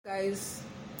guys,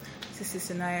 this is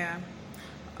Sinaya.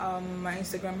 My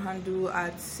Instagram handle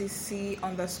at Sisi_Naya,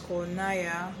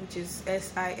 which is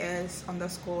SIS_NAYAHH.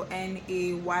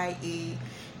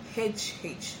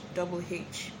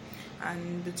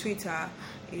 And the Twitter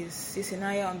is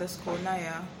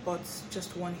Sisinaya_Naya, but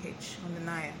just one H on the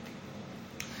Naya.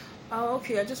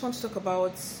 Okay, I just want to talk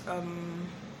about a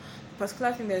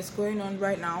particular thing that's going on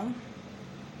right now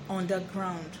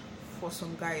underground for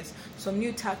some guys, some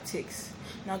new tactics.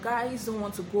 Now guys don't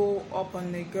want to go up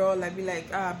on a girl like be like,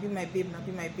 be my babe, now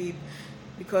be my babe,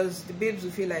 because the babes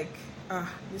will feel like,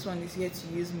 this one is here to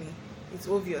use me. It's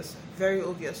obvious, very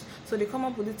obvious. So they come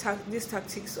up with these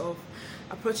tactics of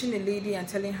approaching a lady and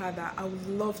telling her that I would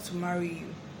love to marry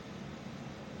you.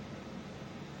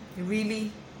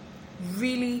 Really,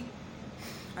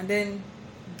 and then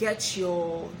get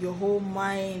your whole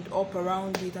mind up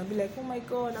around it and be like, oh my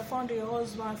god, I found a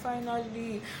husband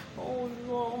finally.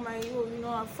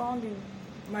 I found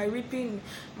my ripping,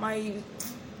 my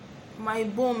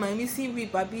bone, my missing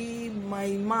rib, my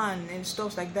man, and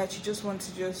stuff like that. You just want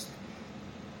to just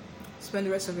spend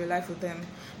the rest of your life with them,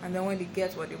 and then when they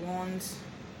get what they want,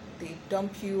 they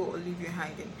dump you or leave you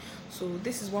hanging. So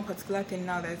this is one particular thing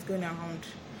now that's going around,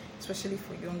 especially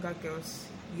for younger girls,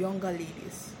 younger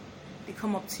ladies. They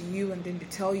come up to you and then they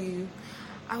tell you,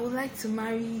 I would like to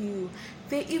marry you.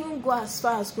 They even go as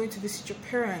far as going to visit your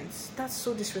parents. That's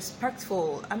so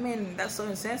disrespectful. I mean, that's so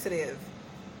insensitive.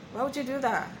 Why would you do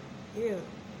that? Ew,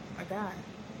 my God.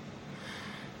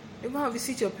 They go and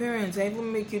visit your parents and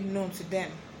even make it known to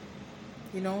them.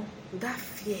 With that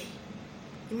fear.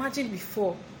 Imagine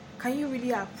before. Can you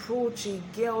really approach a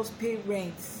girl's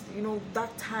parents,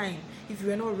 that time, if you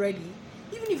were not ready?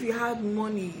 Even if you had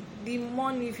money, the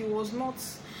money, if it was not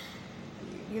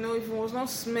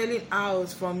smelling out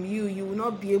from you, you will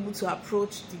not be able to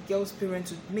approach the girl's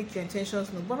parents to make your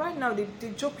intentions known. But right now, they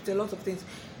joke with a lot of things.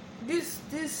 This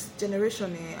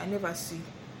generation, I never see.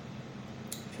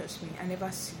 Trust me, I never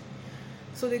see.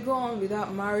 So they go on with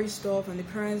that marriage stuff, and the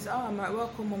parents, my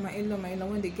welcome, or my in-law,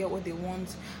 when they get what they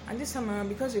want. And this time around,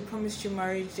 because they promised you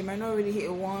marriage, they might not really hit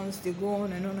it once. They go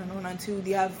on and on and on until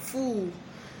they are full.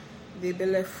 They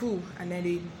belly full, and then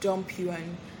they dump you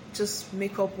and just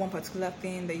make up one particular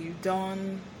thing that you've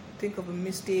done, think of a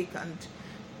mistake, and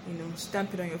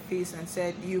stamp it on your face and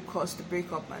said you caused the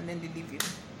breakup, and then they leave you.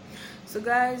 So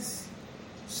guys,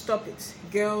 stop it.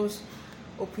 Girls,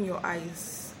 open your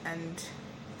eyes and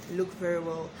look very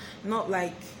well. Not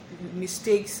like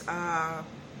mistakes are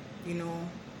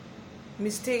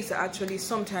actually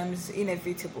sometimes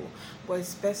inevitable, but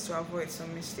it's best to avoid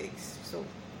some mistakes. So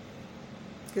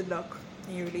good luck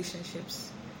in your relationships.